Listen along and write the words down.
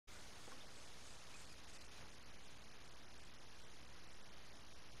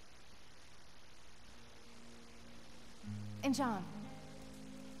And John,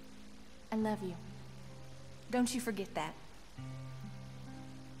 I love you. Don't you forget that.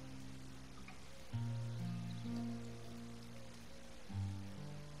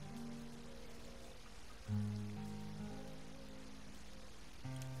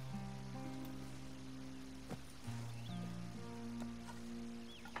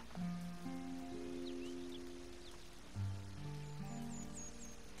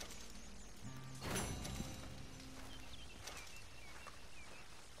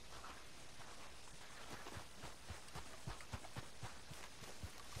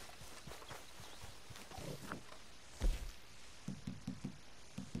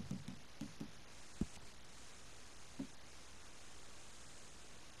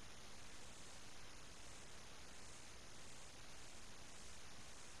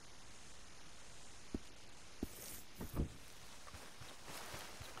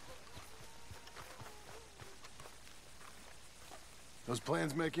 Those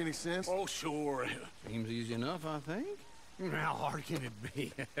plans make any sense? Oh, sure. Seems easy enough, I think. How hard can it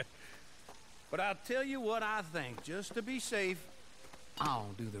be? But I'll tell you what I think. Just to be safe, I'll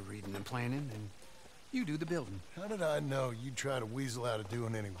do the reading and planning, and you do the building. How did I know you'd try to weasel out of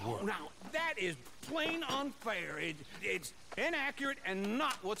doing any work? Oh, now, that is plain unfair. It's inaccurate and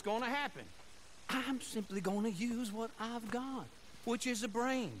not what's going to happen. I'm simply going to use what I've got, which is a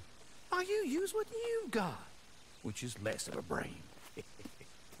brain. While you use what you've got, which is less of a brain.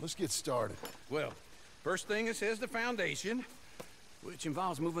 Let's get started. Well, first thing it says the foundation, which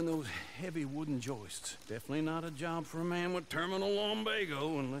involves moving those heavy wooden joists. Definitely not a job for a man with terminal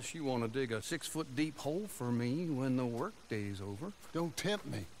lumbago, unless you want to dig a 6-foot deep hole for me when the workday's over. Don't tempt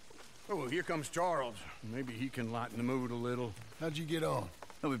me. Oh, here comes Charles. Maybe he can lighten the mood a little. How'd you get on?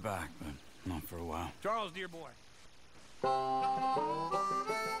 He'll be back, but not for a while. Charles, dear boy.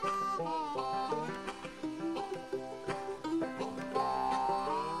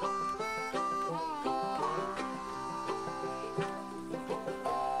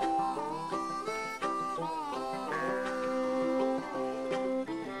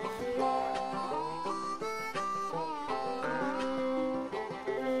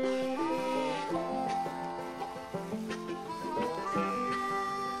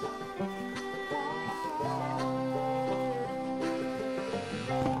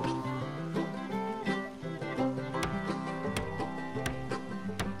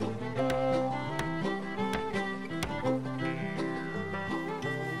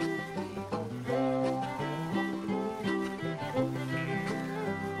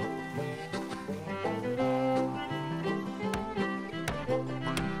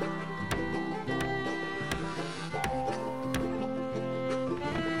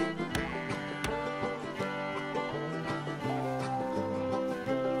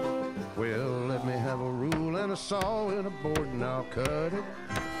 Well, let me have a rule and a saw and a board and I'll cut it.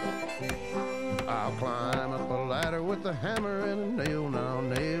 I'll climb up a ladder with a hammer and a nail and I'll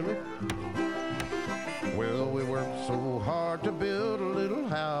nail it. Well, we worked so hard to build a little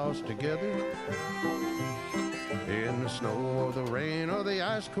house together. In the snow or the rain or the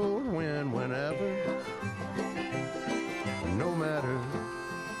ice cold wind, whenever. No matter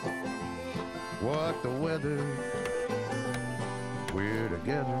what the weather, we're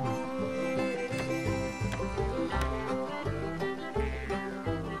together.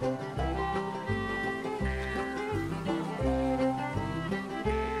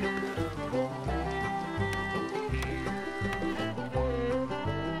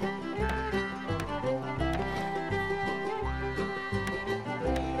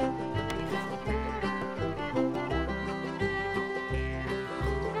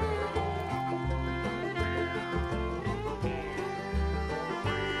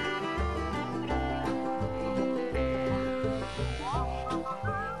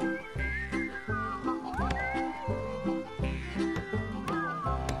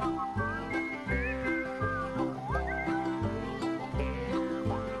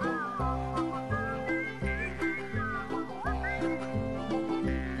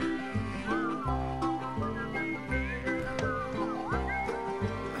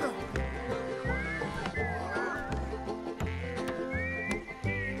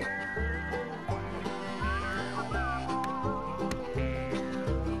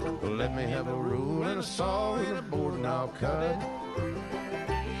 Let me have a rule and a saw and a board and I'll cut it.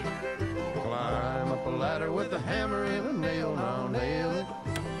 Climb up a ladder with a hammer and a nail and I'll nail it.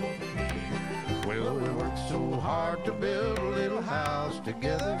 Well, we worked so hard to build a little house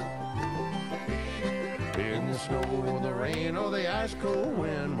together. In the snow or the rain or the ice cold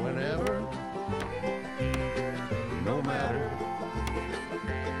wind, whenever. No matter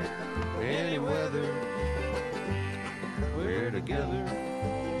any weather, we're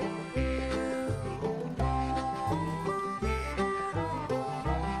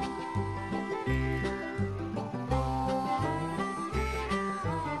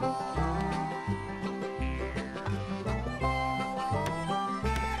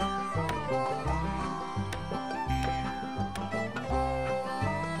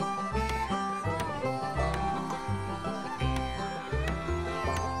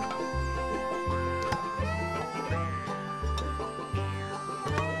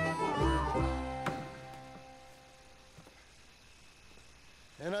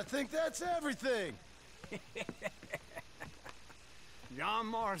And I think that's everything. John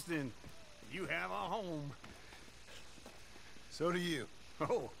Marston, you have a home. So do you.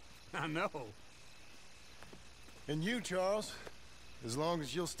 Oh, I know. And you, Charles. As long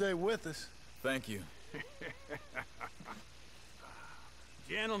as you'll stay with us. Thank you.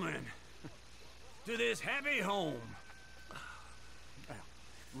 Gentlemen, to this happy home. Well,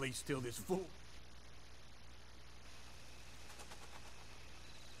 at least till this fool.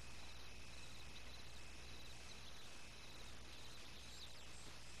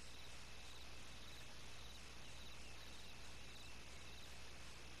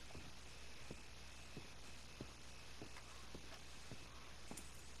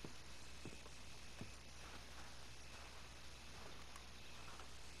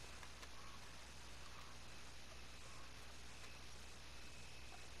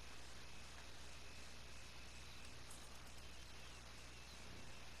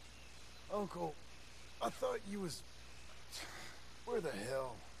 Uncle, I thought you was... Where the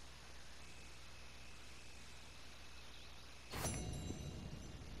hell?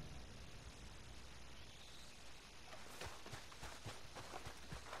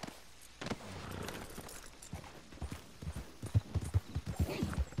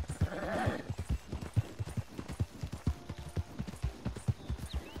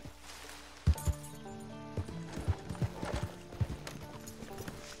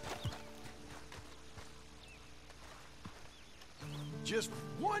 Just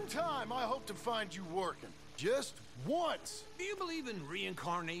one time I hope to find you working. Just once. Do you believe in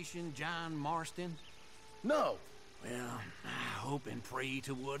reincarnation, John Marston? No. Well, I hope and pray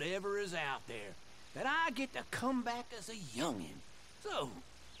to whatever is out there that I get to come back as a youngin'. So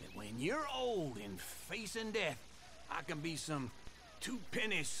that when you're old and facing death, I can be some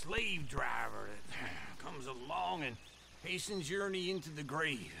two-penny slave driver that comes along and hastens journey into the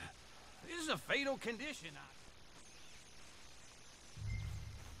grave. This is a fatal condition.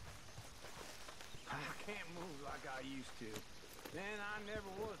 I can't move like I used to. Then I never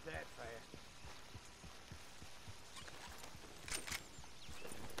was that fast.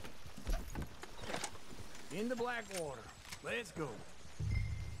 Into Blackwater. Let's go.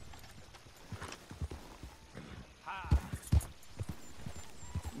 Hi.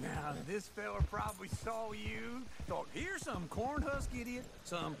 Now, this fella probably saw you, thought, here's some cornhusk idiot,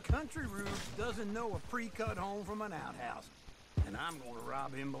 some country rube doesn't know a pre-cut home from an outhouse. And I'm gonna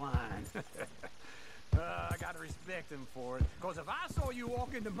rob him blind. I gotta respect him for it. Because if I saw you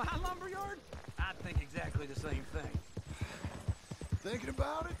walk into my lumberyard, I'd think exactly the same thing. Thinking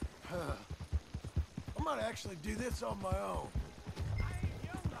about it? I might actually do this on my own. I ain't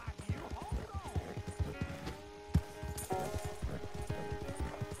young like you. Hold on.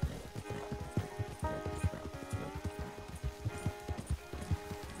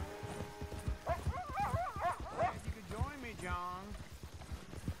 Glad you could join me, John.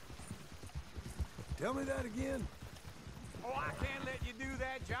 Tell me that again? Oh, I can't let you do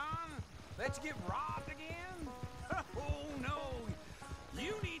that, John. Let you get robbed again? Oh, no.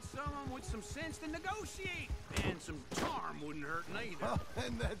 You need someone with some sense to negotiate. And some charm wouldn't hurt neither. Oh,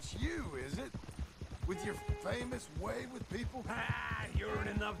 and that's you, is it? With your famous way with people? Ah, you're in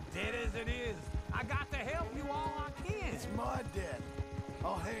enough debt as it is. I got to help you all I can. It's my debt.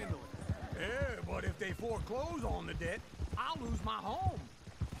 I'll handle it. Yeah, but if they foreclose on the debt, I'll lose my home.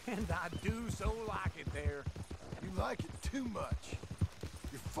 And I do so like it there. You like it too much.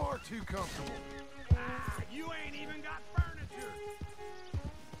 You're far too comfortable. Ah, you ain't even got furniture.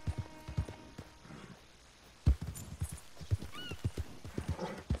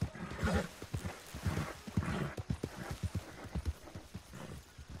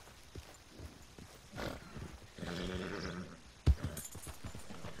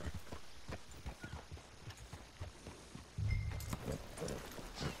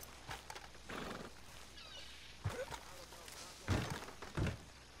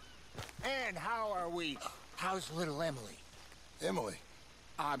 And how are we? How's little Emily? Emily.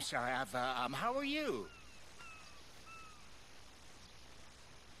 I'm sorry, how are you?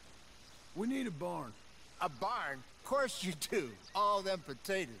 We need a barn. A barn? Of course you do. All them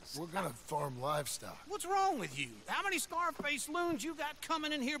potatoes. We're gonna farm livestock. What's wrong with you? How many Scarface loons you got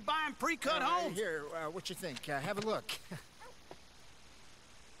coming in here buying pre-cut homes? Here, what you think? Have a look.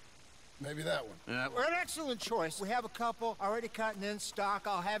 Maybe that one. We're an excellent choice. We have a couple already cut and in stock.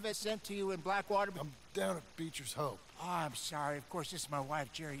 I'll have it sent to you in Blackwater. I'm down at Beecher's Hope. Oh, I'm sorry. Of course, this is my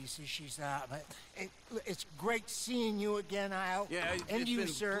wife, Jerry. You see, she's but it's great seeing you again, Al. Yeah, and it's you, been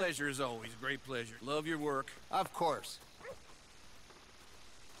sir. a pleasure as always. Great pleasure. Love your work. Of course.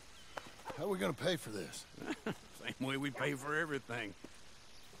 How are we gonna pay for this? Same way we pay for everything.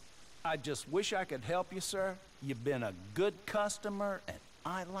 I just wish I could help you, sir. You've been a good customer, and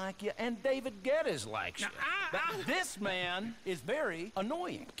I like you, and David Geddes likes you. But this man is very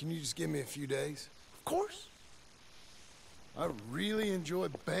annoying. Can you just give me a few days? Of course. I really enjoy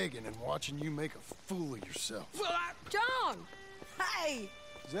begging and watching you make a fool of yourself. Well, John! Hey!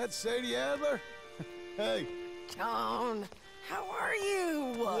 Is that Sadie Adler? Hey. John, how are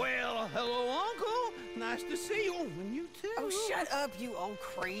you? Well, hello, Uncle. Nice to see you. And you too. Oh, shut up, you old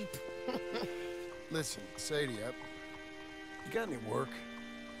creep. Listen, Sadie, you got any work?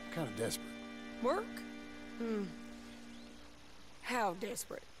 I'm kind of desperate. Work? How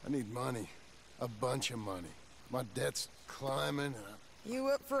desperate? I need money. A bunch of money. My debt's climbing. You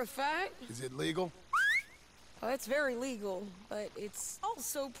up for a fight? Is it legal? Well, it's very legal, but it's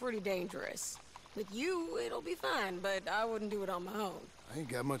also pretty dangerous. With you, it'll be fine, but I wouldn't do it on my own. I ain't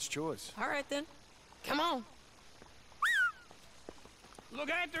got much choice. All right, then. Come on. Look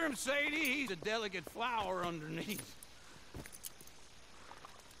after him, Sadie. He's a delicate flower underneath.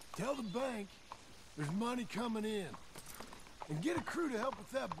 Tell the bank there's money coming in. And get a crew to help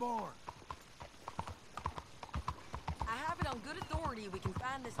with that barn. I have it on good authority we can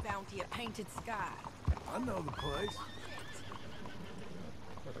find this bounty at Painted Sky. I know the place.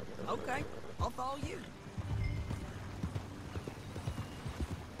 Okay, I'll follow you.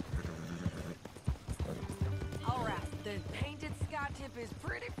 All right, the Painted Sky tip is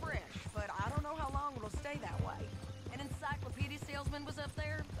pretty fresh, but I don't know how long it'll stay that way. An encyclopedia salesman was up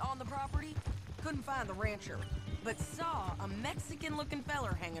there on the property. Couldn't find the rancher, but saw a Mexican-looking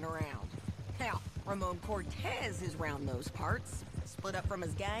feller hanging around. Now, Ramon Cortez is round those parts, split up from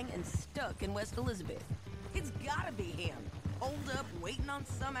his gang and stuck in West Elizabeth. It's gotta be him, holed up waiting on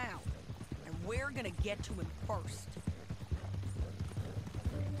some out. And we're gonna get to him first.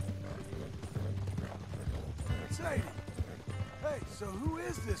 Sadie! Hey, so who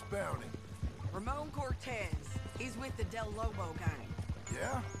is this bounty? Ramon Cortez. He's with the Del Lobo gang.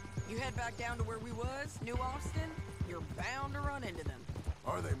 Yeah? You head back down to where we was, New Austin, you're bound to run into them.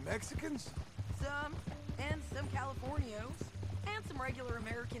 Are they Mexicans? Some, and some Californios, and some regular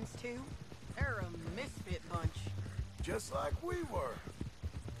Americans too. They're a misfit bunch. Just like we were.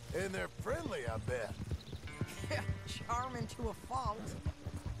 And they're friendly, I bet. Yeah, charming to a fault.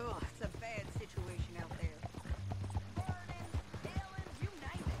 Ugh, it's a bad situation out there. Burning, killing, you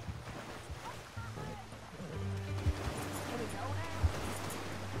name it. Here we go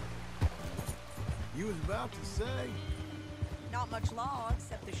now. You was about to say? Not much law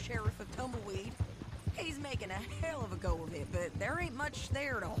except the sheriff of Tumbleweed. He's making a hell of a go of it, but there ain't much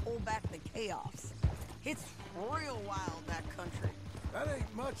there to hold back the chaos. It's real wild, that country. That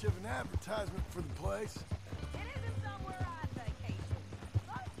ain't much of an advertisement for the place. It isn't somewhere I'd vacation,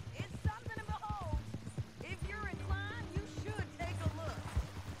 but it's something to behold. If you're inclined, you should take a look.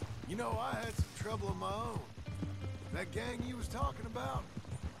 You know, I had some trouble of my own. That gang you was talking about,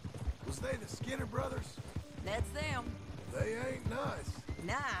 was they the Skinner brothers? That's them. They ain't nice.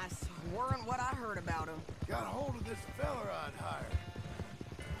 Nice. Weren't what I heard about them. Got hold of this feller I'd hired.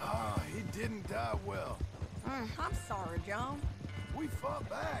 Ah, he didn't die well. I'm sorry, John. We fought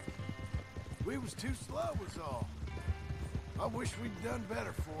back. We was too slow was all. I wish we'd done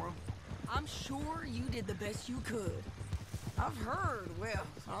better for him. I'm sure you did the best you could. I've heard, well,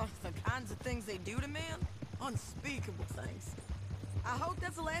 the kinds of things they do to men. Unspeakable things. I hope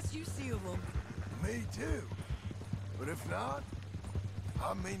that's the last you see of them. Me too. But if not,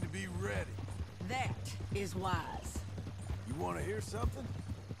 I mean to be ready. That is wise. You want to hear something?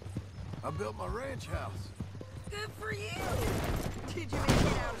 I built my ranch house. Good for you! Did you make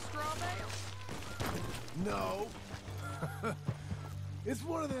it out of straw bales? No. It's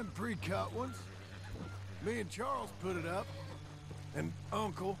one of them pre-cut ones. Me and Charles put it up. And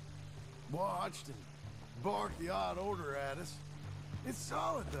Uncle watched and barked the odd order at us. It's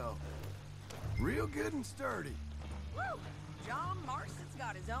solid, though. Real good and sturdy. Woo! John Marston's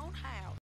got his own house.